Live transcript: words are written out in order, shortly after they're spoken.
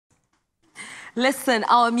Listen,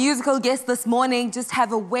 our musical guests this morning just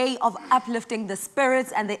have a way of uplifting the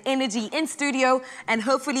spirits and the energy in studio and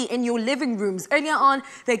hopefully in your living rooms. Earlier on,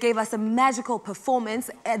 they gave us a magical performance,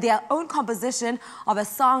 their own composition of a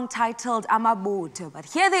song titled Amabuto. But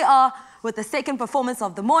here they are with the second performance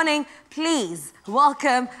of the morning. Please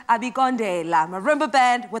welcome Abikondela Marimba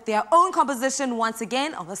Band with their own composition once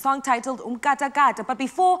again of a song titled Mkata. But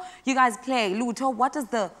before you guys play, Luto, what does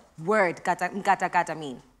the word Mkata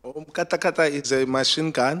mean? Kata is a machine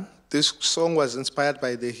gun. This song was inspired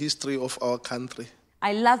by the history of our country.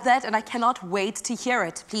 I love that and I cannot wait to hear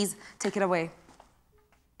it. Please take it away.